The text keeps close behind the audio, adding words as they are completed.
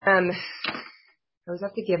I always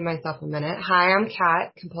have to give myself a minute. Hi, I'm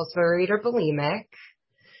Kat, compulsive reader bulimic.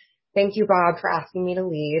 Thank you, Bob, for asking me to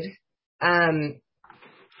lead.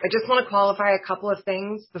 I just want to qualify a couple of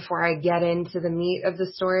things before I get into the meat of the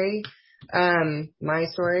story. My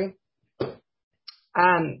story.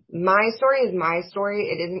 My story is my story.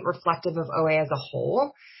 It isn't reflective of OA as a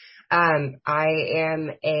whole. I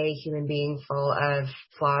am a human being full of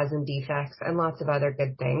flaws and defects and lots of other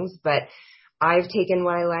good things, but I've taken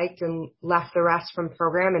what I liked and left the rest from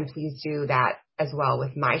program, and please do that as well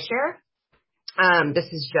with my share. This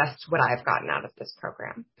is just what I've gotten out of this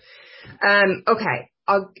program. Okay.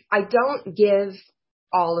 I don't give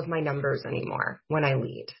all of my numbers anymore when I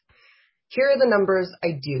lead. Here are the numbers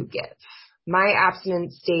I do give. My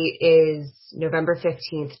abstinence date is November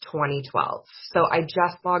 15th, 2012. So I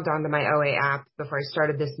just logged onto my OA app before I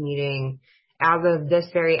started this meeting. As of this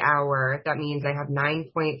very hour, that means I have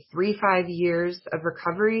 9.35 years of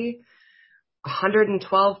recovery,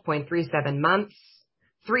 112.37 months,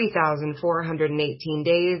 3,418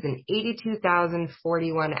 days, and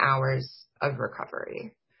 82,041 hours of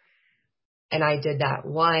recovery. And I did that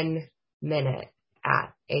 1 minute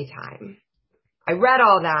at a time. I read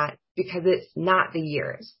all that because it's not the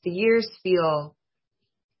years. The years feel,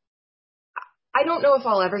 I don't know if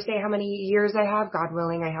I'll ever say how many years I have. God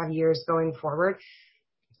willing, I have years going forward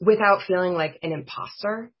without feeling like an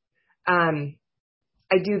imposter.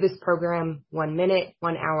 I do this program 1 minute,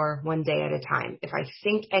 1 hour, 1 day at a time. If I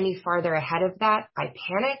think any farther ahead of that, I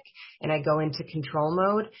panic and I go into control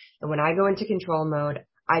mode. And when I go into control mode,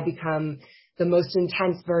 I become the most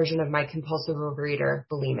intense version of my compulsive overeater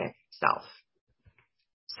bulimic self.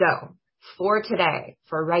 So for today,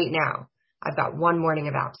 for right now, I've got 1 morning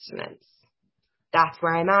of abstinence. That's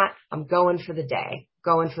where I'm at. I'm going for the day,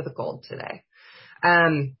 going for the gold today. I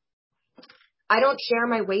don't share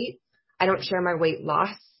my weight. I don't share my weight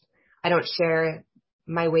loss. I don't share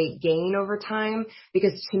my weight gain over time,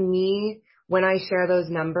 because to me, when I share those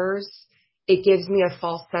numbers, it gives me a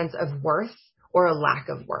false sense of worth or a lack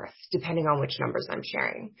of worth, depending on which numbers I'm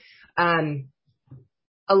sharing.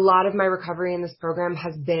 A lot of my recovery in this program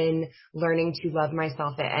has been learning to love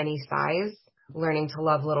myself at any size, learning to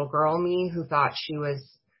love little girl me who thought she was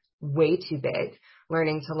way too big,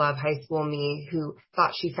 learning to love high school me who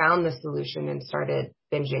thought she found the solution and started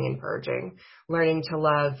binging and purging, learning to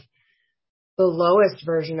love the lowest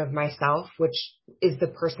version of myself, which is the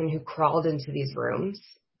person who crawled into these rooms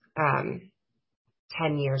 10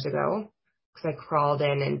 years ago, because I crawled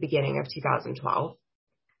in beginning of 2012.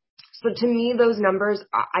 So to me, those numbers,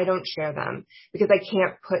 I don't share them because I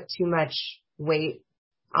can't put too much weight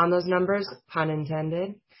on those numbers, pun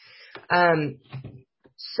intended.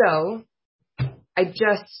 So I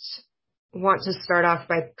just want to start off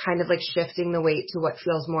by kind of like shifting the weight to what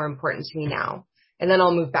feels more important to me now. And then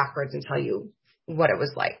I'll move backwards and tell you what it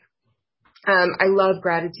was like. I love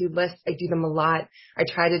gratitude lists. I do them a lot. I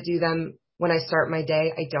try to do them when I start my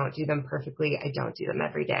day. I don't do them perfectly. I don't do them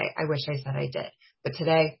every day. I wish I said I did, but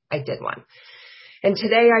today I did one. And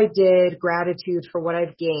today I did gratitude for what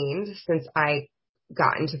I've gained since I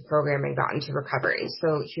got into program and got into recovery.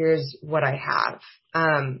 So here's what I have.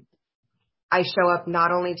 I show up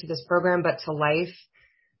not only to this program, but to life,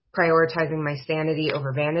 prioritizing my sanity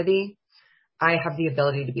over vanity. I have the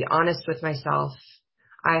ability to be honest with myself.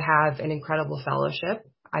 I have an incredible fellowship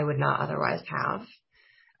I would not otherwise have.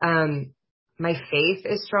 My faith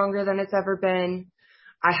is stronger than it's ever been.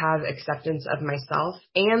 I have acceptance of myself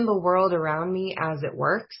and the world around me as it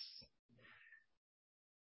works.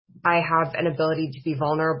 I have an ability to be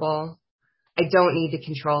vulnerable. I don't need to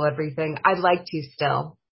control everything. I'd like to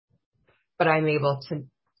still, but I'm able to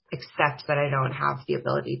accept that I don't have the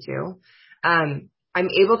ability to. I'm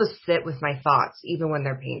able to sit with my thoughts even when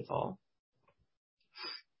they're painful.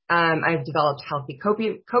 I've developed healthy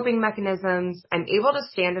coping mechanisms. I'm able to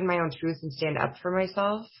stand in my own truth and stand up for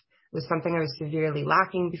myself. It was something I was severely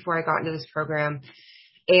lacking before I got into this program.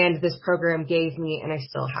 And this program gave me, and I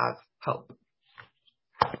still have, hope.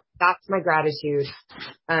 That's my gratitude.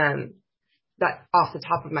 That off the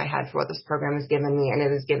top of my head for what this program has given me, and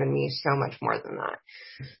it has given me so much more than that.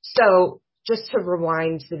 So just to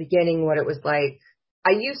rewind to the beginning, what it was like,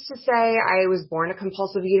 I used to say I was born a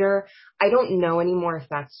compulsive eater. I don't know anymore if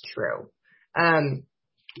that's true.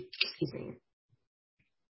 Excuse me.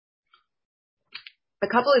 A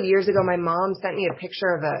couple of years ago, my mom sent me a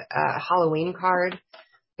picture of a Halloween card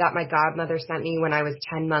that my godmother sent me when I was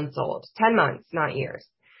 10 months old. 10 months, not years.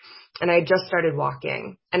 And I just started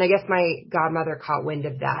walking. And I guess my godmother caught wind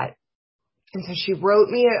of that. And so she wrote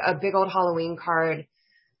me a big old Halloween card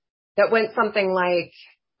that went something like,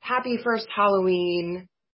 "Happy first Halloween.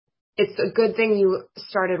 It's a good thing you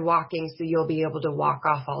started walking so you'll be able to walk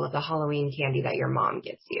off all of the Halloween candy that your mom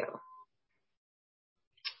gives you.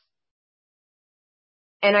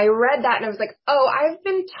 And I read that and I was like, oh, I've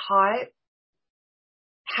been taught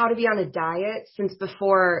how to be on a diet since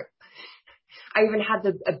before I even had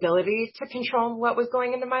the ability to control what was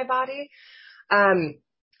going into my body.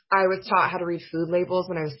 I was taught how to read food labels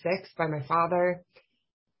when I was 6 by my father.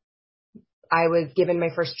 I was given my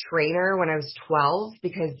first trainer when I was 12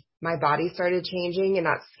 because my body started changing and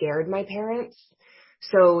that scared my parents.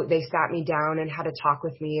 So they sat me down and had a talk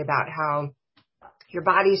with me about how your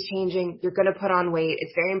body's changing. You're going to put on weight.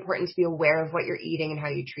 It's very important to be aware of what you're eating and how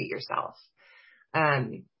you treat yourself.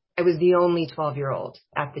 I was the only 12-year-old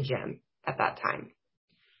at the gym at that time.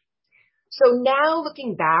 So now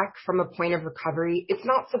looking back from a point of recovery, it's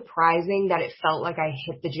not surprising that it felt like I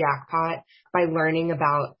hit the jackpot by learning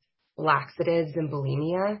about laxatives and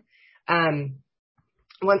bulimia.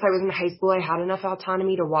 Once I was in high school, I had enough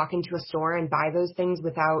autonomy to walk into a store and buy those things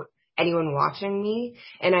without anyone watching me.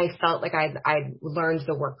 And I felt like I'd learned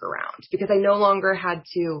the workaround because I no longer had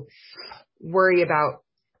to worry about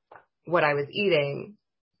what I was eating.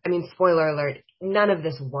 I mean, spoiler alert, none of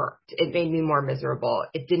this worked. It made me more miserable.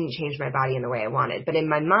 It didn't change my body in the way I wanted. But in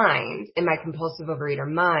my mind, in my compulsive overeater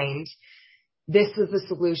mind, this was the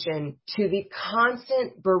solution to the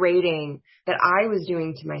constant berating that I was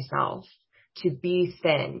doing to myself to be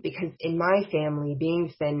thin, because in my family,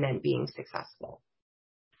 being thin meant being successful.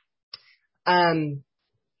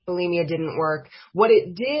 Bulimia didn't work. What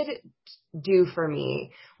it did do for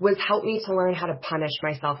me was help me to learn how to punish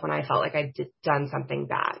myself when I felt like I'd done something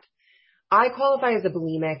bad. I qualify as a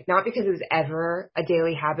bulimic, not because it was ever a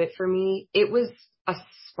daily habit for me. It was a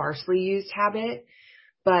sparsely used habit,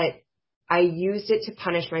 but I used it to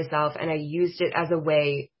punish myself and I used it as a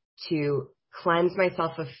way to cleanse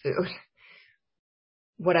myself of food.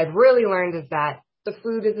 What I've really learned is that the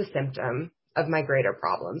food is a symptom of my greater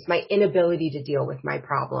problems, my inability to deal with my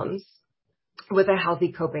problems with a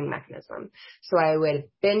healthy coping mechanism. So I would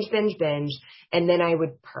binge, and then I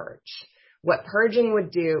would purge. What binging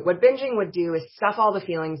would do is stuff all the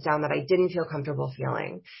feelings down that I didn't feel comfortable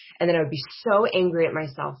feeling. And then I would be so angry at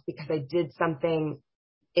myself because I did something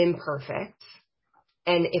imperfect.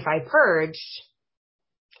 And if I purged,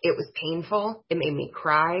 it was painful. It made me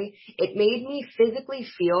cry. It made me physically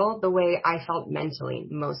feel the way I felt mentally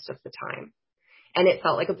most of the time. And it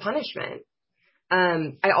felt like a punishment.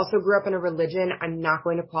 I also grew up in a religion. I'm not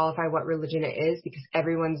going to qualify what religion it is because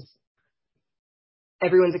everyone's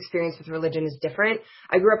experience with religion is different.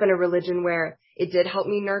 I grew up in a religion where it did help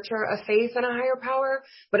me nurture a faith in a higher power,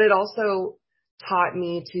 but it also taught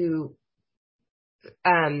me to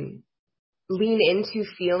lean into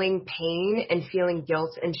feeling pain and feeling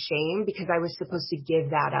guilt and shame because I was supposed to give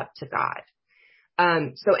that up to God.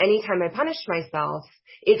 So anytime I punished myself,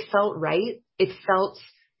 it felt right. It felt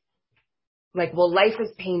like, well, life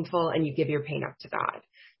is painful and you give your pain up to God.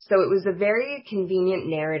 So it was a very convenient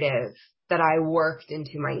narrative that I worked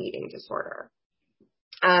into my eating disorder.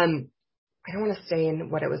 I don't want to stay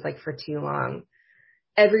in what it was like for too long.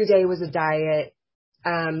 Every day was a diet.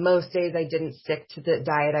 Most days I didn't stick to the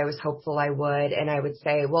diet I was hopeful I would. And I would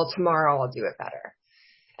say, well, tomorrow I'll do it better.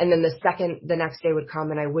 And then the next day would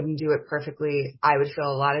come and I wouldn't do it perfectly. I would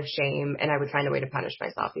feel a lot of shame and I would find a way to punish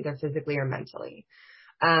myself, either physically or mentally.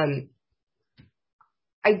 I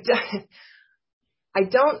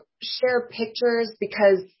don't share pictures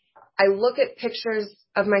because I look at pictures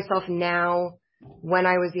of myself now when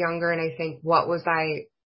I was younger and I think, what was I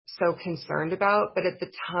so concerned about? But at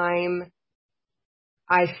the time,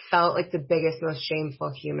 I felt like the biggest, most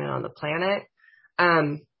shameful human on the planet.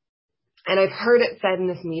 And I've heard it said in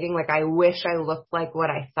this meeting, like, I wish I looked like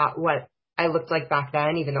what I looked like back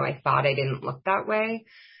then, even though I thought I didn't look that way.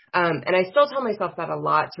 And I still tell myself that a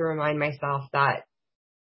lot to remind myself that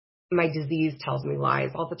my disease tells me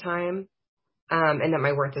lies all the time, and that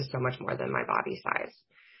my worth is so much more than my body size.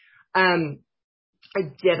 I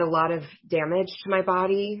did a lot of damage to my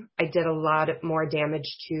body. I did a lot more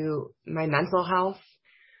damage to my mental health.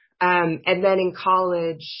 And then in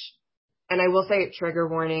college, and I will say trigger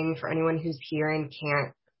warning for anyone who's here and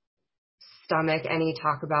can't stomach any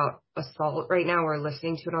talk about assault right now or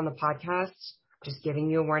listening to it on the podcast, just giving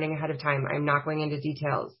you a warning ahead of time. I'm not going into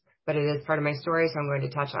details, but it is part of my story, so I'm going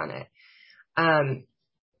to touch on it.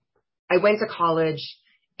 I went to college,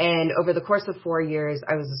 and over the course of 4 years,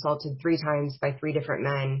 I was assaulted 3 times by 3 different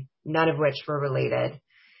men, none of which were related.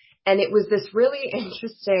 And it was this really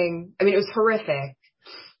interesting, it was horrific,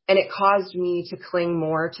 and it caused me to cling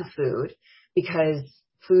more to food because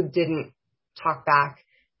food didn't talk back.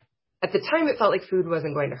 At the time, it felt like food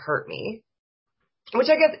wasn't going to hurt me. which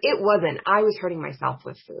I guess it wasn't. I was hurting myself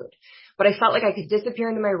with food, but I felt like I could disappear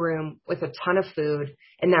into my room with a ton of food,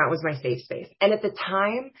 and that was my safe space. And at the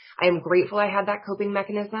time, I am grateful I had that coping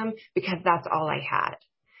mechanism because that's all I had.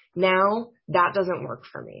 Now that doesn't work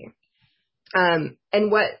for me.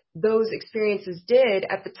 And what those experiences did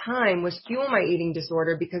at the time was fuel my eating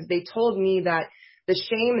disorder, because they told me that the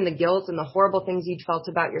shame and the guilt and the horrible things you'd felt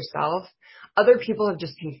about yourself, other people have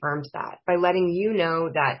just confirmed that by letting you know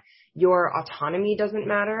that your autonomy doesn't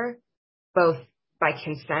matter, both by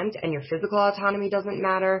consent, and your physical autonomy doesn't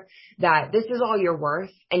matter, that this is all you're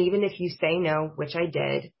worth. And even if you say no, which I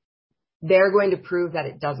did, they're going to prove that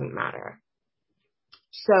it doesn't matter.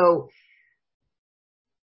 So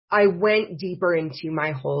I went deeper into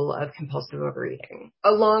my hole of compulsive overeating,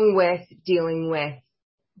 along with dealing with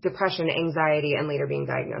depression, anxiety, and later being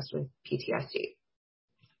diagnosed with PTSD.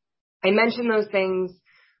 I mention those things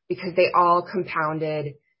because they all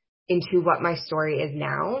compounded into what my story is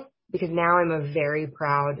now, because now I'm a very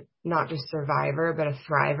proud, not just survivor, but a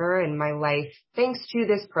thriver, and my life, thanks to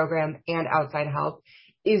this program and outside help,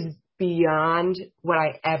 is beyond what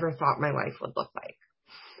I ever thought my life would look like.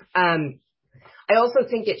 I also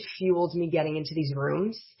think it fueled me getting into these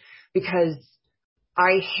rooms, because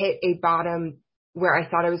I hit a bottom where I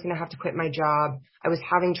thought I was going to have to quit my job. I was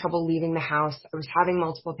having trouble leaving the house. I was having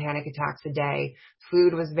multiple panic attacks a day.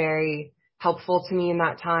 Food was very helpful to me in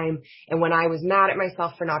that time. And when I was mad at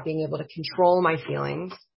myself for not being able to control my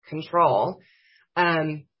feelings,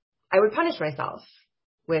 I would punish myself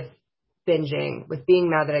with binging, with being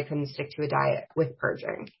mad that I couldn't stick to a diet, with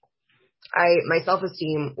purging. My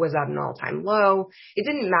self-esteem was at an all-time low. It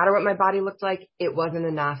didn't matter what my body looked like. It wasn't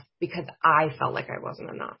enough because I felt like I wasn't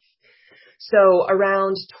enough. So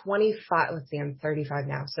around 25, let's see, I'm 35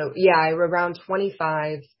 now. So yeah, around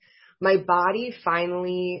 25, my body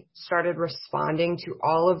finally started responding to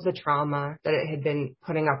all of the trauma that it had been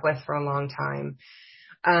putting up with for a long time.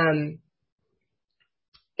 And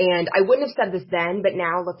I wouldn't have said this then, but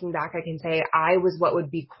now looking back, I can say I was what would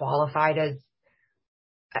be qualified as,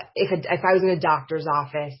 if I was in a doctor's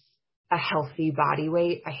office, a healthy body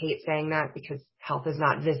weight. I hate saying that because health is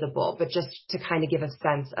not visible, but just to kind of give a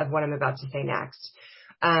sense of what I'm about to say next.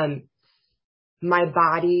 My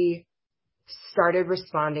body started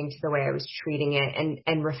responding to the way I was treating it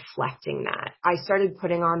and reflecting that. I started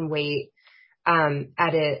putting on weight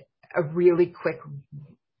at a really quick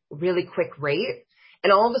rate.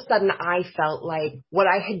 And all of a sudden I felt like what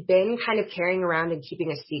I had been kind of carrying around and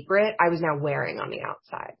keeping a secret, I was now wearing on the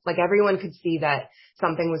outside. Like everyone could see that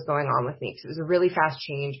something was going on with me, because it was a really fast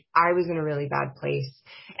change. I was in a really bad place.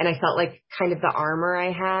 And I felt like kind of the armor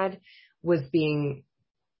I had was being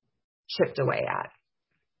chipped away at.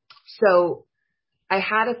 So I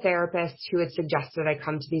had a therapist who had suggested I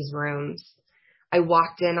come to these rooms. I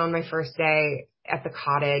walked in on my first day at the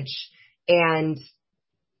cottage and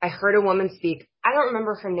I heard a woman speak. I don't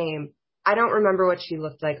remember her name. I don't remember what she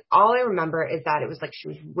looked like. All I remember is that it was like she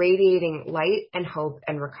was radiating light and hope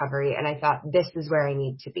and recovery. And I thought, this is where I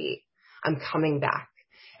need to be. I'm coming back.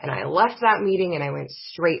 And I left that meeting and I went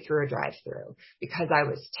straight through a drive-through because I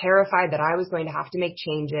was terrified that I was going to have to make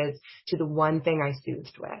changes to the one thing I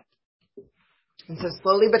soothed with. And so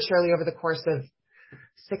slowly but surely over the course of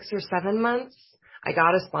 6 or 7 months, I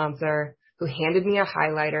got a sponsor who handed me a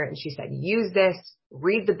highlighter and she said, use this,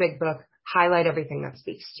 read the big book, highlight everything that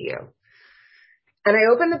speaks to you. And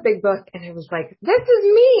I opened the big book and I was like, this is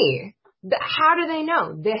me. How do they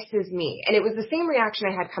know this is me? And it was the same reaction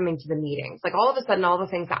I had coming to the meetings. Like all of a sudden, all the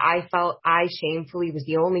things that I felt I shamefully was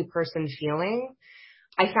the only person feeling,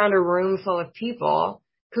 I found a room full of people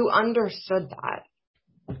who understood that.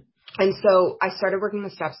 And so I started working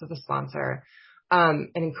the steps with a sponsor,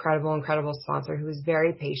 an incredible sponsor who was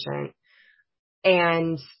very patient.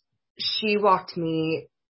 And she walked me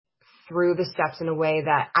through the steps in a way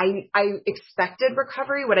that I expected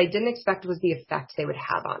recovery. What I didn't expect was the effect they would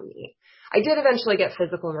have on me. I did eventually get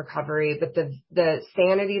physical recovery, but the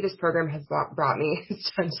sanity this program has brought me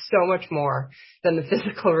has done so much more than the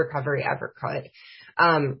physical recovery ever could.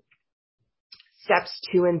 Steps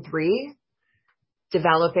 2 and 3,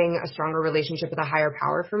 developing a stronger relationship with a higher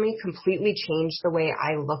power for me, completely changed the way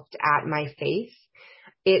I looked at my faith.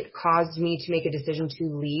 It caused me to make a decision to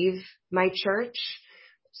leave my church,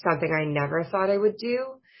 something I never thought I would do.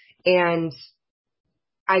 And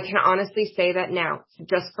I can honestly say that now,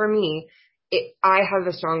 just for me, I have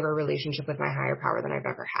a stronger relationship with my higher power than I've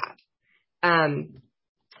ever had.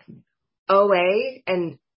 OA,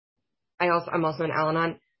 and I'm also an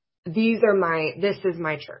Al-Anon. This is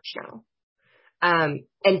my church now. And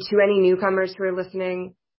to any newcomers who are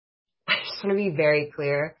listening, I just want to be very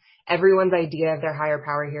clear. Everyone's idea of their higher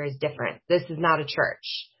power here is different. This is not a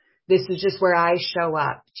church. This is just where I show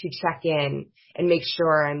up to check in and make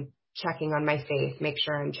sure I'm checking on my faith, make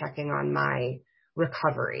sure I'm checking on my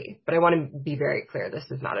recovery. But I want to be very clear, this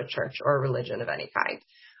is not a church or a religion of any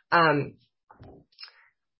kind.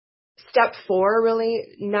 Step 4 really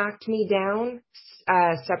knocked me down.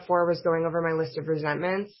 Step 4 was going over my list of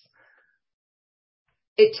resentments.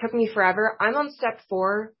 It took me forever. I'm on step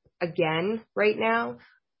 4 again right now.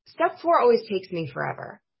 Step 4 always takes me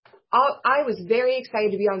forever. I was very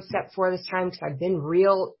excited to be on step 4 this time because I've been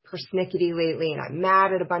real persnickety lately and I'm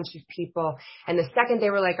mad at a bunch of people. And the second they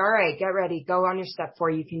were like, all right, get ready, go on your step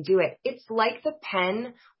 4, you can do it. It's like the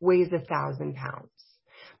pen weighs 1,000 pounds.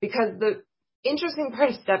 Because the interesting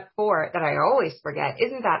part of step 4 that I always forget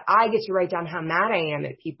isn't that I get to write down how mad I am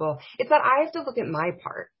at people. It's that I have to look at my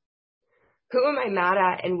part. Who am I mad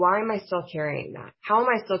at and why am I still carrying that? How am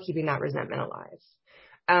I still keeping that resentment alive?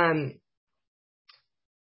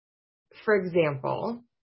 For example,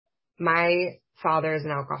 my father is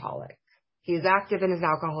an alcoholic. He is active in his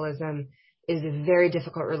alcoholism. It is a very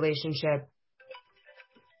difficult relationship.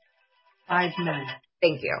 5 minutes.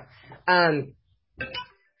 Thank you.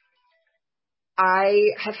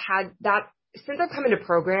 I have had that since I've come into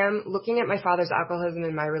program, looking at my father's alcoholism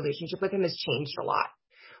and my relationship with him has changed a lot.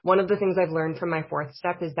 One of the things I've learned from my 4th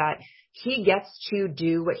step is that he gets to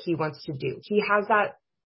do what he wants to do. He has that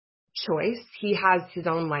choice. He has his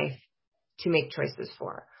own life to make choices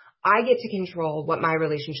for. I get to control what my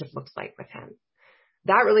relationship looks like with him.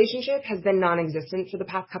 That relationship has been non-existent for the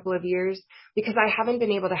past couple of years because I haven't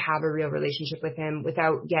been able to have a real relationship with him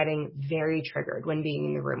without getting very triggered when being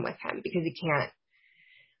in the room with him because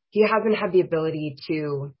he hasn't had the ability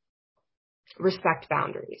to respect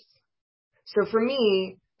boundaries. So for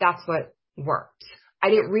me, that's what worked. I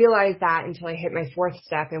didn't realize that until I hit my 4th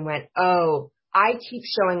step and went, oh, I keep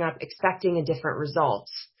showing up expecting a different result.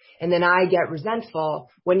 And then I get resentful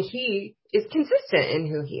when he is consistent in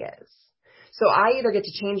who he is. So I either get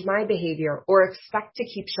to change my behavior or expect to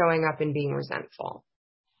keep showing up and being resentful,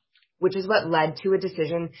 which is what led to a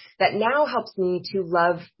decision that now helps me to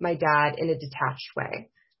love my dad in a detached way,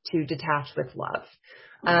 to detach with love.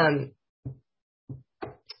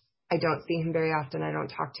 I don't see him very often. I don't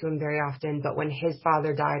talk to him very often. But when his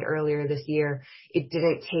father died earlier this year, it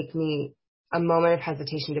didn't take me a moment of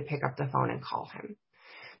hesitation to pick up the phone and call him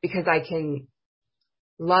because I can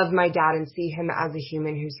love my dad and see him as a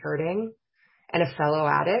human who's hurting and a fellow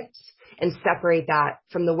addict and separate that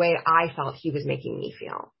from the way I felt he was making me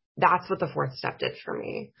feel. That's what the 4th step did for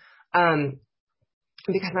me.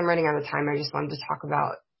 Because I'm running out of time, I just wanted to talk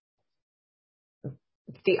about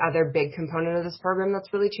the other big component of this program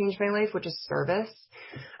that's really changed my life, which is service.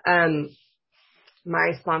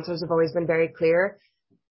 My sponsors have always been very clear,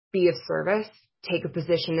 be of service, take a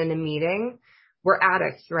position in a meeting. We're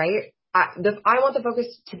addicts, right? I want the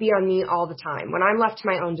focus to be on me all the time. When I'm left to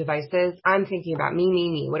my own devices, I'm thinking about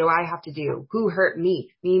me. What do I have to do? Who hurt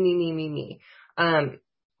me? Me.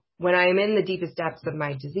 When I'm in the deepest depths of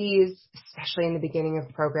my disease, especially in the beginning of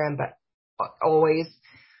the program, but always,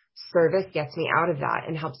 service gets me out of that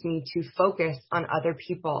and helps me to focus on other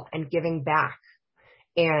people and giving back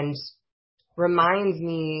and reminds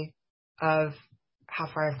me of how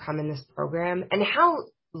far I've come in this program and how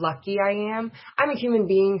lucky I am. I'm a human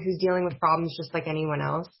being who's dealing with problems just like anyone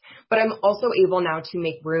else, but I'm also able now to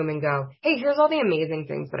make room and go, hey, here's all the amazing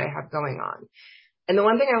things that I have going on. And the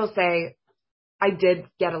one thing I will say, I did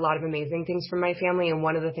get a lot of amazing things from my family. And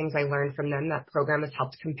one of the things I learned from them that program has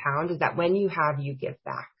helped compound is that when you have, you give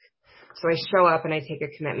back. So I show up and I take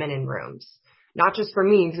a commitment in rooms, not just for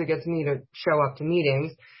me because it gets me to show up to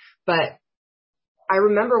meetings, but I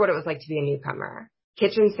remember what it was like to be a newcomer.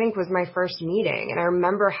 Kitchen sink was my first meeting. And I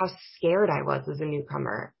remember how scared I was as a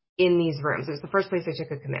newcomer in these rooms. It was the first place I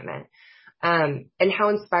took a commitment. And how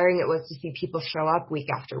inspiring it was to see people show up week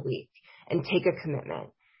after week and take a commitment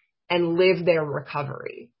and live their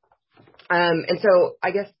recovery. And so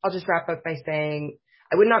I guess I'll just wrap up by saying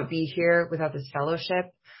I would not be here without this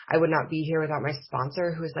fellowship. I would not be here without my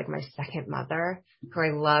sponsor, who is like my second mother, who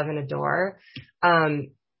I love and adore.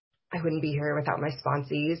 I wouldn't be here without my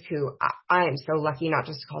sponsees, who I am so lucky not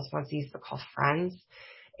just to call sponsees, but call friends.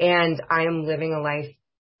 And I am living a life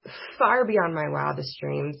far beyond my wildest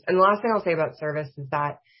dreams. And the last thing I'll say about service is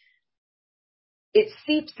that it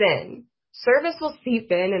seeps in. Service will seep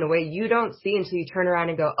in a way you don't see until you turn around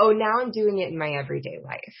and go, oh, now I'm doing it in my everyday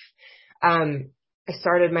life. I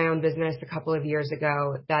started my own business a couple of years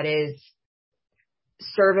ago. That is,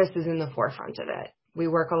 service is in the forefront of it. We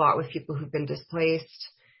work a lot with people who've been displaced.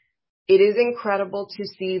 It is incredible to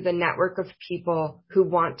see the network of people who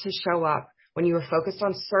want to show up when you were focused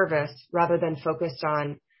on service rather than focused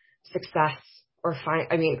on success or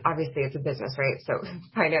I mean, obviously it's a business, right? So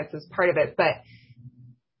finance is part of it, but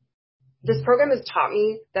this program has taught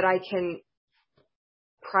me that I can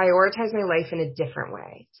prioritize my life in a different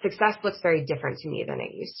way. Success looks very different to me than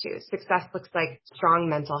it used to. Success looks like strong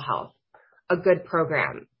mental health, a good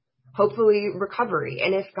program, hopefully recovery.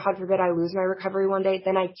 And if, God forbid, I lose my recovery one day,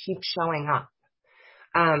 then I keep showing up.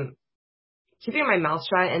 Keeping my mouth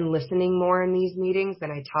shut and listening more in these meetings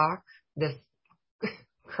than I talk, this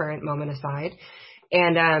current moment aside,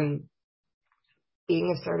 and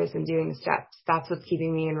being of service and doing the steps. That's what's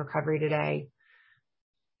keeping me in recovery today.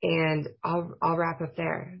 And I'll wrap up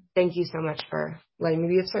there. Thank you so much for letting me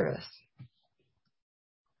be of service.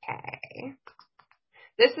 Okay.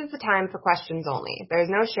 This is the time for questions only. There's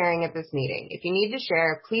no sharing at this meeting. If you need to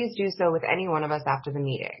share, please do so with any one of us after the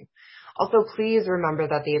meeting. Also, please remember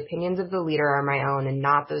that the opinions of the leader are my own and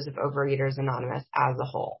not those of Overeaters Anonymous as a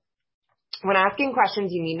whole. When asking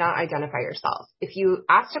questions, you need not identify yourself. If you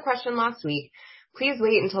asked a question last week, please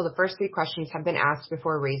wait until the first 3 questions have been asked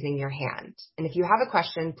before raising your hand. And if you have a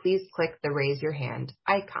question, please click the raise your hand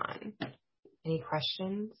icon. Any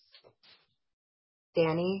questions?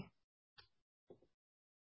 Danny?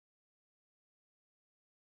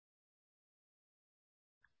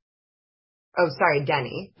 Oh, sorry,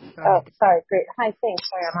 Denny. Oh, sorry. Great. Hi, thanks.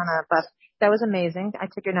 Sorry, I'm on a bus. That was amazing. I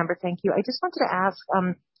took your number. Thank you. I just wanted to ask,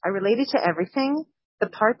 I related to everything. The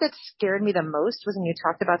part that scared me the most was when you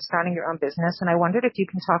talked about starting your own business. And I wondered if you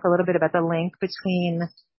can talk a little bit about the link between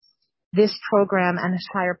this program and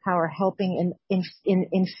higher power helping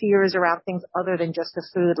in fears around things other than just the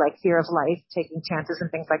food, like fear of life, taking chances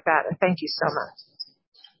and things like that. And thank you so much.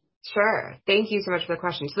 Sure. Thank you so much for the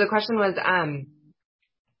question. So the question was,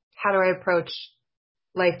 how do I approach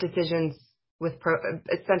life decisions with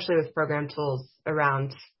essentially with program tools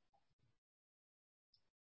around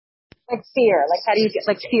like fear? Like how do you get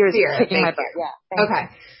like fear kicking my butt? Yeah. Okay.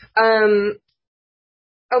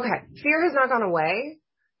 Okay. Fear has not gone away.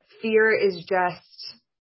 Fear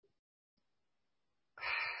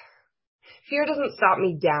doesn't stop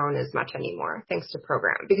me down as much anymore, thanks to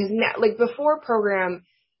program. Because now, like before program,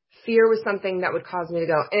 fear was something that would cause me to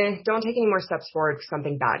go, don't take any more steps forward because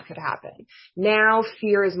something bad could happen. Now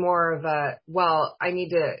fear is more of I need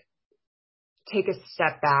to take a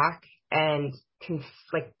step back and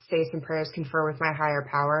say some prayers, confer with my higher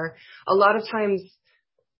power. A lot of times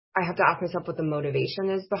I have to ask myself what the motivation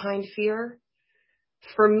is behind fear.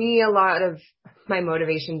 For me, a lot of my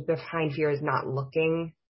motivation behind fear is not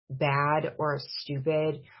looking bad or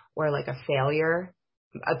stupid or like a failure.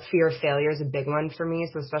 A fear of failure is a big one for me.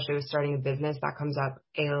 So especially with starting a business, that comes up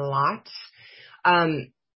a lot.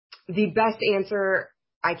 The best answer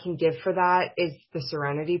I can give for that is the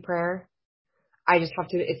serenity prayer. I just have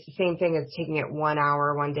to, it's the same thing as taking it 1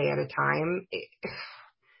 hour, 1 day at a time.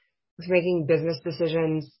 With making business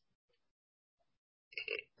decisions,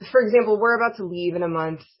 for example, we're about to leave in a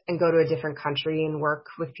month and go to a different country and work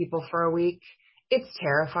with people for a week. It's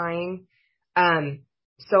terrifying.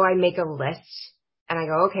 So I make a list and I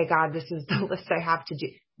go, okay, God, this is the list I have to do.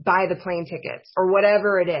 Buy the plane tickets or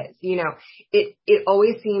whatever it is. You know, it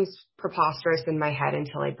always seems preposterous in my head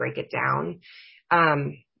until I break it down.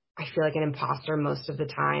 I feel like an imposter most of the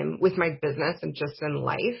time with my business and just in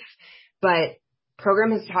life. But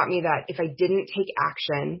program has taught me that if I didn't take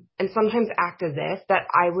action and sometimes act as if, that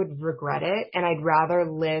I would regret it. And I'd rather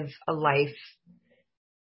live a life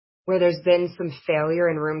where there's been some failure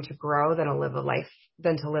and room to grow than to live a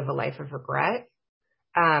life of regret.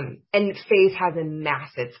 And faith has a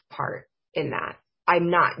massive part in that.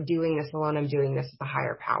 I'm not doing this alone. I'm doing this with a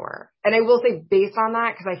higher power. And I will say based on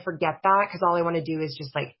that, because I forget that, because all I want to do is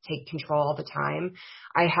just like take control all the time.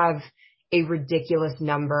 I have a ridiculous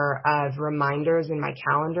number of reminders in my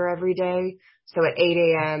calendar every day. So at 8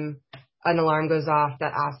 a.m., an alarm goes off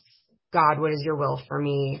that asks, God, what is your will for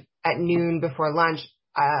me? At noon before lunch,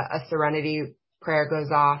 a serenity prayer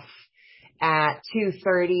goes off. At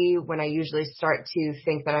 2:30, when I usually start to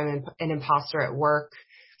think that I'm an imposter at work,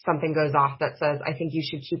 something goes off that says, I think you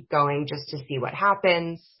should keep going just to see what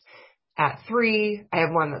happens. At 3, I have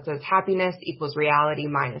one that says happiness equals reality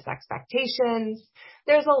minus expectations.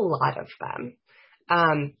 There's a lot of them.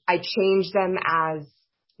 I change them as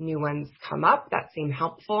new ones come up that seem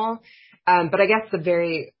helpful. But I guess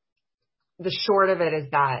the short of it is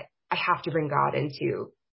that I have to bring God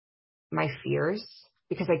into my fears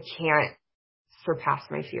because I can't surpass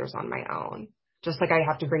my fears on my own. Just like I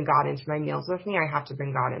have to bring God into my meals with me, I have to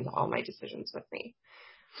bring God into all my decisions with me.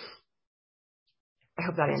 I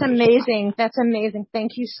hope that That's answers. amazing. That's amazing.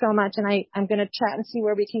 Thank you so much. And I'm going to chat and see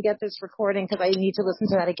where we can get this recording because I need to listen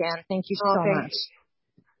to that again. Thank you so much.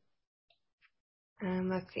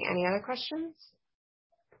 Let's see. Any other questions?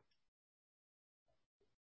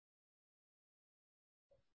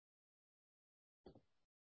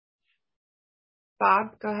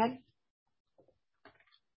 Bob, go ahead.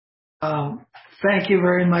 Thank you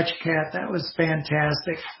very much, Kat. That was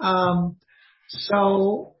fantastic.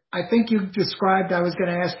 So I think you described, I was going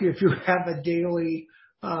to ask you if you have a daily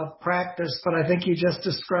practice, but I think you just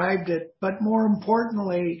described it. But more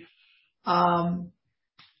importantly,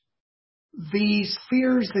 these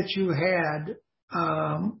fears that you had,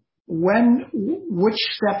 which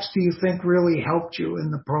steps do you think really helped you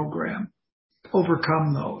in the program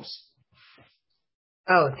overcome those?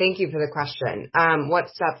 Oh, thank you for the question. What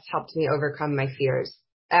steps helped me overcome my fears?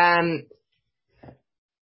 I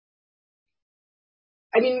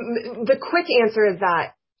mean, the quick answer is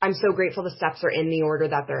that I'm so grateful the steps are in the order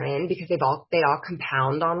that they're in because they all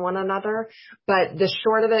compound on one another. But the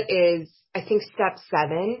short of it is, I think step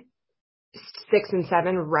 6 and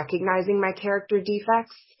 7, recognizing my character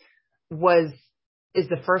defects is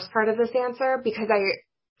the first part of this answer because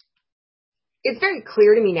it's very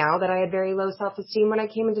clear to me now that I had very low self-esteem when I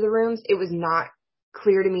came into the rooms. It was not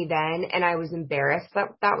clear to me then, and I was embarrassed that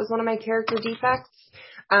that was one of my character defects.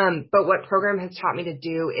 But what program has taught me to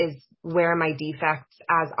do is wear my defects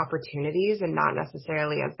as opportunities and not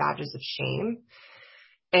necessarily as badges of shame.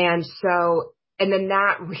 And then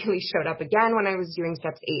that really showed up again when I was doing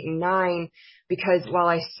steps 8 and 9, because while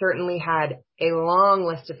I certainly had a long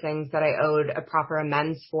list of things that I owed a proper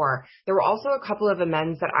amends for, there were also a couple of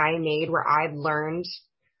amends that I made where I'd learned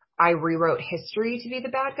I rewrote history to be the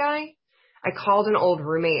bad guy. I called an old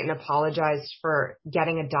roommate and apologized for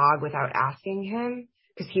getting a dog without asking him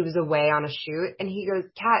because he was away on a shoot. And he goes,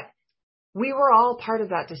 Kat, we were all part of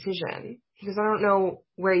that decision. He goes, I don't know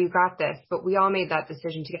where you got this, but we all made that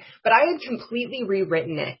decision together. But I had completely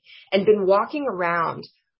rewritten it and been walking around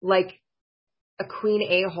like a queen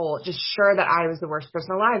a-hole, just sure that I was the worst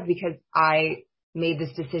person alive because I made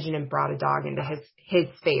this decision and brought a dog into his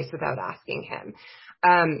space without asking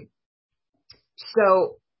him.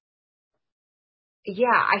 So yeah,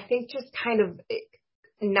 I think just kind of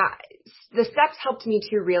the steps helped me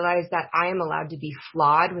to realize that I am allowed to be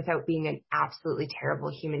flawed without being an absolutely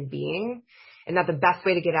terrible human being. And that the best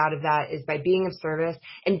way to get out of that is by being of service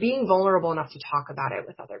and being vulnerable enough to talk about it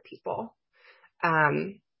with other people.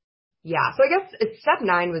 Yeah, so I guess step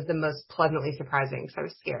 9 was the most pleasantly surprising because I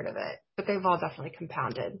was scared of it, but they've all definitely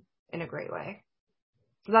compounded in a great way.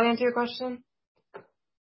 Does that answer your question?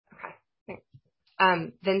 Okay, thanks.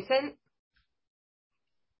 Vincent?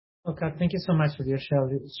 Okay, thank you so much for your share.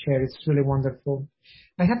 It's really wonderful.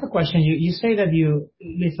 I have a question. You say that you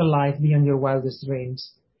live a life beyond your wildest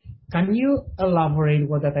dreams. Can you elaborate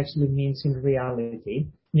what that actually means in reality?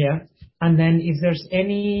 Yeah. And then if there's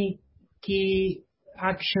any key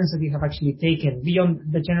actions that you have actually taken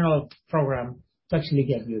beyond the general program to actually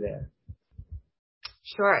get you there?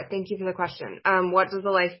 Sure. Thank you for the question. What does a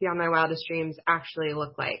life beyond my wildest dreams actually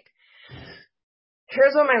look like?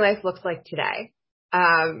 Here's what my life looks like today.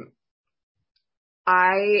 I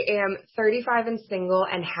am 35 and single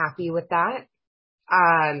and happy with that.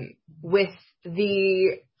 With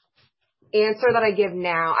the answer that I give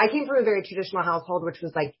now, I came from a very traditional household, which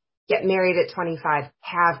was like, get married at 25,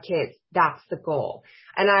 have kids. That's the goal.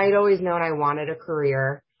 And I'd always known I wanted a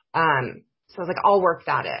career. So I was like, I'll work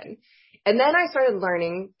that in. And then I started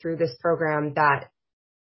learning through this program that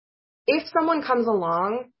if someone comes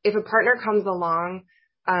along, if a partner comes along,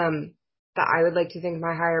 that I would like to think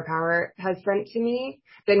my higher power has sent to me,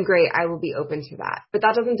 then great, I will be open to that. But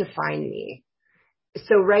that doesn't define me.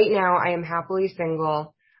 So right now I am happily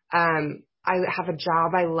single. I have a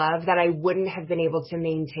job I love that I wouldn't have been able to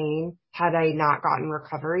maintain had I not gotten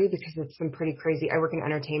recovery because it's been pretty crazy. I work in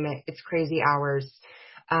entertainment. It's crazy hours.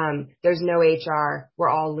 There's no HR. We're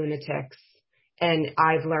all lunatics. And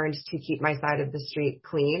I've learned to keep my side of the street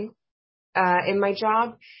clean, in my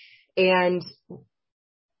job. And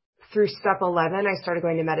through step 11, I started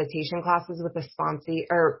going to meditation classes with with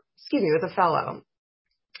a fellow.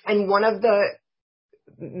 And one of the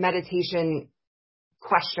meditation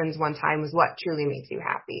questions one time was, what truly makes you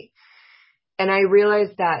happy? And I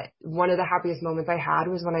realized that one of the happiest moments I had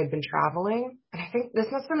was when I'd been traveling. And I think this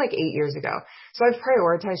must have been like 8 years ago. So I've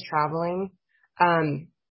prioritized traveling. I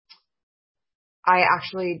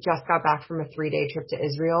actually just got back from a 3-day trip to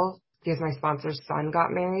Israel because my sponsor's son got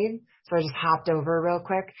married. So I just hopped over real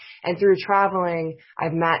quick. And through traveling,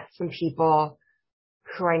 I've met some people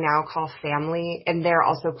who I now call family, and they're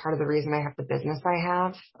also part of the reason I have the business I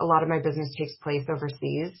have. A lot of my business takes place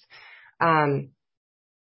overseas. The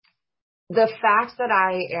fact that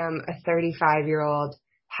I am a 35-year-old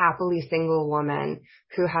happily single woman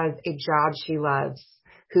who has a job she loves,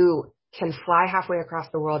 who can fly halfway across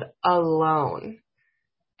the world alone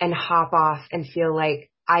and hop off and feel like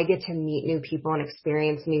I get to meet new people and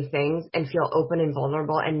experience new things and feel open and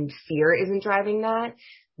vulnerable, and fear isn't driving that.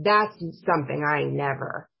 That's something I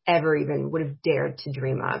never, ever even would have dared to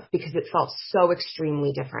dream of, because it felt so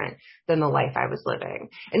extremely different than the life I was living.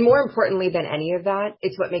 And more importantly than any of that,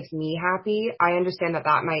 it's what makes me happy. I understand that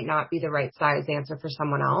that might not be the right size answer for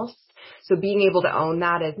someone else. So being able to own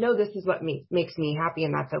that as, no, this is what makes me happy,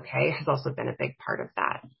 and that's okay, has also been a big part of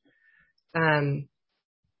that.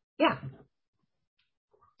 Yeah.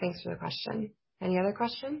 Thanks for the question. Any other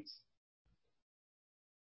questions?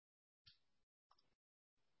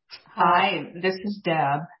 Hi, this is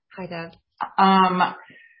Deb. Hi, Deb.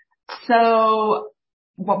 So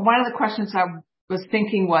one of the questions I was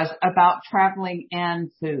thinking was about traveling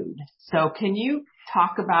and food. So can you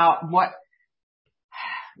talk about what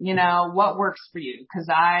works for you? Because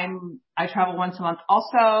I travel once a month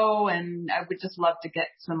also, and I would just love to get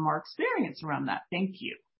some more experience around that. Thank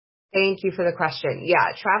you. Thank you for the question.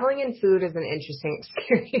 Yeah, traveling and food is an interesting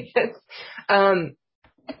experience.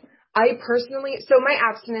 I personally, so my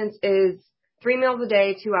abstinence is 3 meals a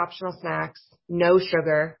day, 2 optional snacks, no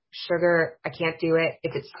sugar. Sugar, I can't do it.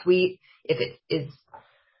 If it's sweet, if it is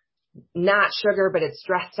not sugar, but it's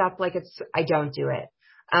dressed up like I don't do it.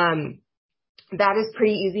 That is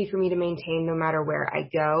pretty easy for me to maintain no matter where I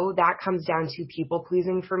go. That comes down to people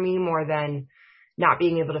pleasing for me more than not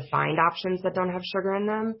being able to find options that don't have sugar in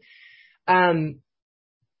them.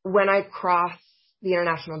 When I cross the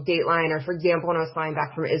international date line, or for example, when I was flying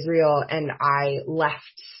back from Israel and I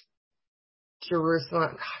left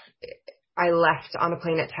Jerusalem, I left on a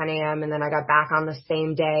plane at 10 a.m. and then I got back on the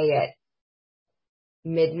same day at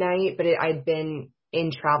midnight, but I'd been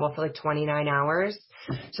in travel for like 29 hours.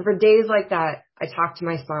 So for days like that, I talk to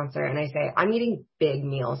my sponsor and I say, I'm eating big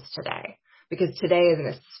meals today because today is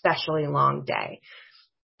an especially long day.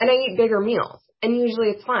 And I eat bigger meals, and usually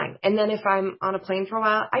it's fine. And then if I'm on a plane for a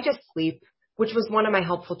while, I just sleep, which was one of my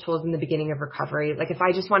helpful tools in the beginning of recovery. Like if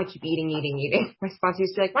I just want to keep eating, my sponsor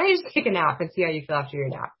used to be like, why don't you just take a nap and see how you feel after your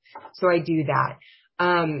nap? So I do that.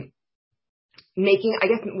 I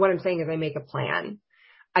guess what I'm saying is I make a plan.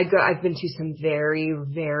 I've been to some very,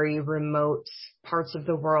 very remote parts of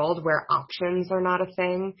the world where options are not a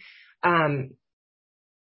thing.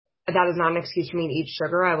 That is not an excuse for me to eat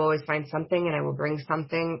sugar. I will always find something, and I will bring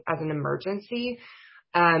something as an emergency.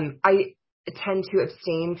 I tend to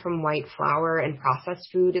abstain from white flour and processed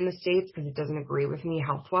food in the States because it doesn't agree with me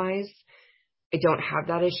health-wise. I don't have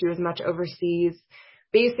that issue as much overseas.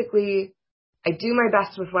 Basically, I do my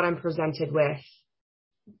best with what I'm presented with,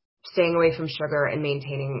 staying away from sugar and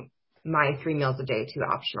maintaining my 3 meals a day, 2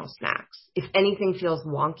 optional snacks. If anything feels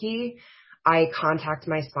wonky, I contact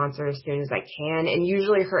my sponsor as soon as I can. And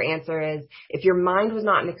usually her answer is, if your mind was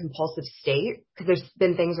not in a compulsive state, because there's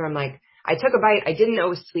been things where I'm like, I took a bite, I didn't know it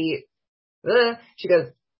was sweet. Ugh. She goes,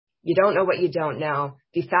 you don't know what you don't know.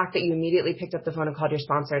 The fact that you immediately picked up the phone and called your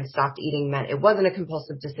sponsor and stopped eating meant it wasn't a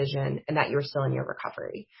compulsive decision and that you were still in your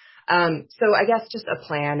recovery. So I guess just a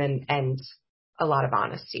plan and a lot of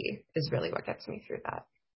honesty is really what gets me through that.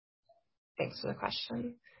 Thanks for the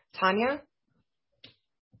question. Tanya?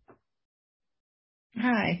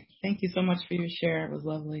 Hi. Thank you so much for your share. It was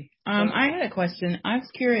lovely. I had a question. I was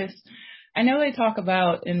curious. I know they talk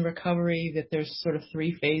about in recovery that there's sort of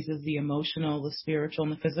 3 phases, the emotional, the spiritual,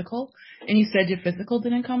 and the physical. And you said your physical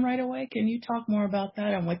didn't come right away. Can you talk more about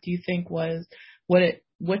that? And what do you think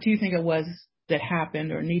it was that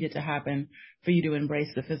happened or needed to happen for you to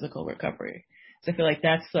embrace the physical recovery? So I feel like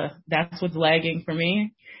that's what's lagging for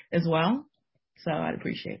me as well. So I'd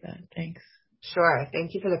appreciate that. Thanks. Sure.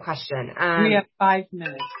 Thank you for the question. We have 5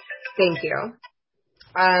 minutes. Thank you.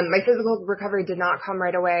 My physical recovery did not come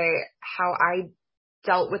right away. How I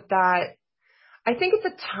dealt with that, I think at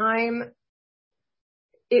the time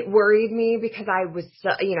it worried me because I was,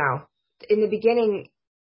 in the beginning,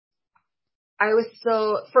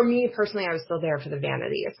 for me personally, I was still there for the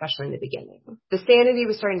vanity, especially in the beginning. The sanity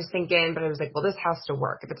was starting to sink in, but I was like, well, this has to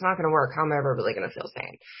work. If it's not going to work, how am I ever really going to feel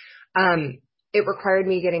sane? It required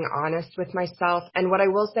me getting honest with myself. And what I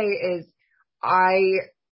will say is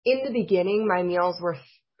in the beginning, my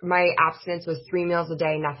abstinence was 3 meals a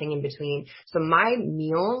day, nothing in between. So my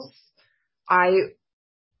meals, I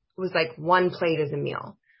was like 1 plate is a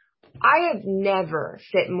meal. I have never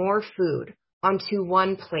fit more food onto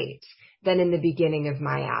 1 plate than in the beginning of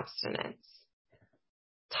my abstinence.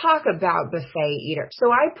 talk about buffet eater.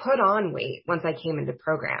 So I put on weight once I came into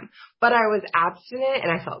program, but I was abstinent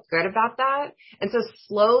and I felt good about that. And so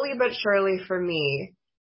slowly but surely for me,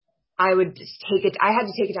 I would just I had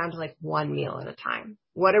to take it down to like one meal at a time.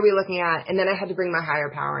 What are we looking at? And then I had to bring my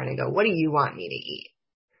higher power in and go, what do you want me to eat?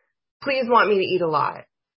 Please want me to eat a lot.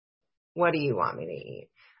 What do you want me to eat?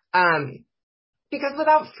 Because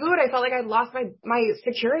without food, I felt like I'd lost my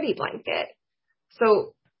security blanket.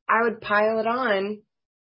 So I would pile it on.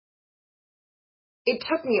 It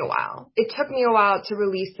took me a while. It took me a while to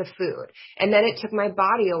release the food. And then it took my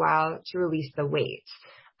body a while to release the weight.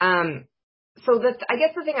 So I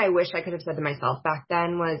guess the thing I wish I could have said to myself back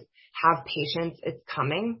then was, have patience. It's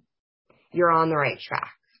coming. You're on the right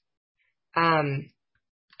track.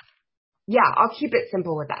 Yeah, I'll keep it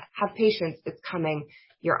simple with that. Have patience. It's coming.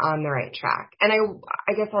 You're on the right track. And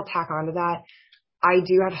I guess I'll tack on to that. I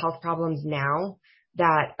do have health problems now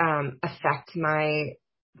that affect my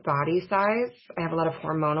body size. I have a lot of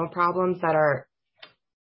hormonal problems that are,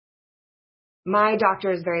 my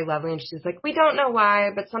doctor is very lovely and she's like, we don't know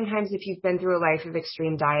why, but sometimes if you've been through a life of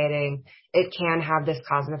extreme dieting, it can have this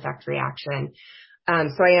cause and effect reaction.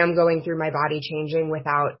 So I am going through my body changing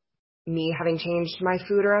without me having changed my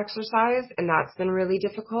food or exercise. And that's been really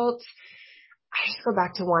difficult. I just go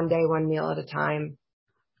back to one day, one meal at a time.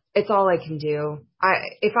 It's all I can do.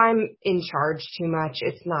 If I'm in charge too much,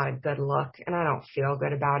 it's not a good look and I don't feel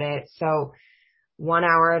good about it. So 1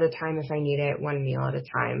 hour at a time if I need it, one meal at a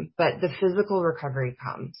time. But the physical recovery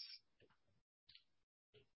comes.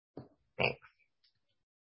 Thanks.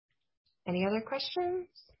 Any other questions?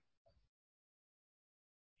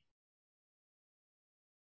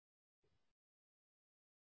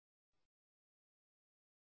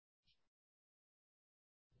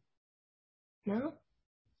 No?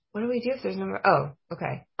 What do we do if there's no more? Oh,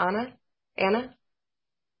 okay. Anna?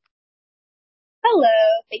 Hello.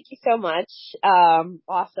 Thank you so much.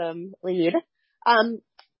 Awesome lead.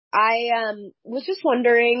 I was just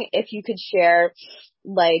wondering if you could share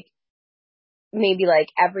maybe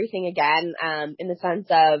everything again, in the sense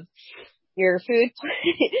of your food,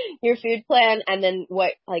 your food plan, and then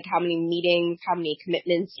how many meetings, how many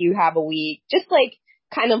commitments you have a week, just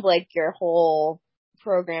kind of your whole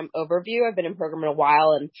program overview. I've been in program in a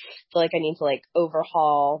while and feel like I need to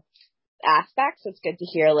overhaul aspects. It's good to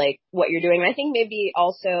hear what you're doing. And I think maybe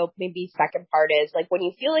second part is when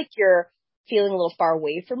you feel like you're feeling a little far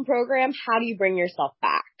away from program, how do you bring yourself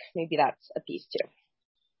back? Maybe that's a piece too.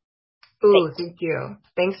 Ooh, thank you.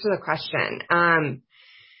 Thanks for the question.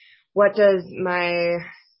 What does my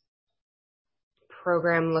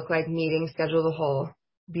program look like? Meeting schedule, the whole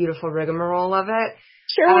beautiful rigmarole of it.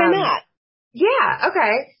 Sure, why not? Yeah,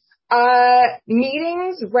 okay.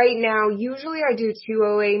 Meetings right now, usually I do 2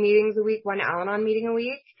 OA meetings a week, 1 Al-Anon meeting a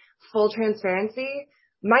week. Full transparency.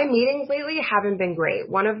 My meetings lately haven't been great.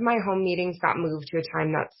 One of my home meetings got moved to a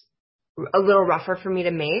time that's a little rougher for me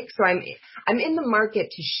to make. So I'm in the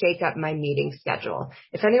market to shake up my meeting schedule.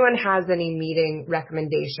 If anyone has any meeting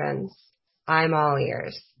recommendations, I'm all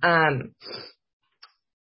ears. But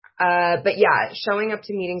yeah, showing up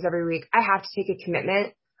to meetings every week, I have to take a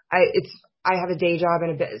commitment. I have a day job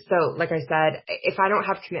and so like I said, if I don't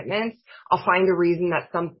have commitments, I'll find a reason that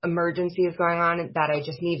some emergency is going on that I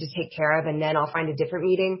just need to take care of. And then I'll find a different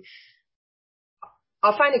meeting.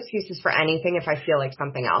 I'll find excuses for anything if I feel like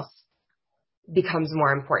something else becomes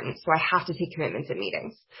more important. So I have to take commitments at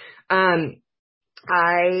meetings.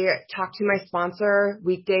 I talk to my sponsor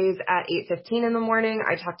weekdays at 8:15 in the morning.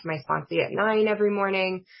 I talk to my sponsor at 9 every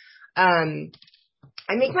morning.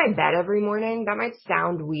 I make my bed every morning. That might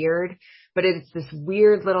sound weird, but it's this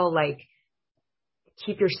weird little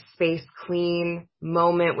keep your space clean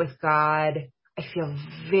moment with God. I feel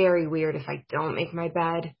very weird if I don't make my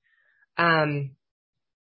bed.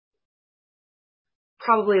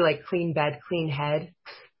 Probably clean bed, clean head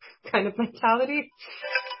kind of mentality.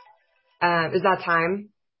 Is that time?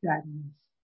 Yeah.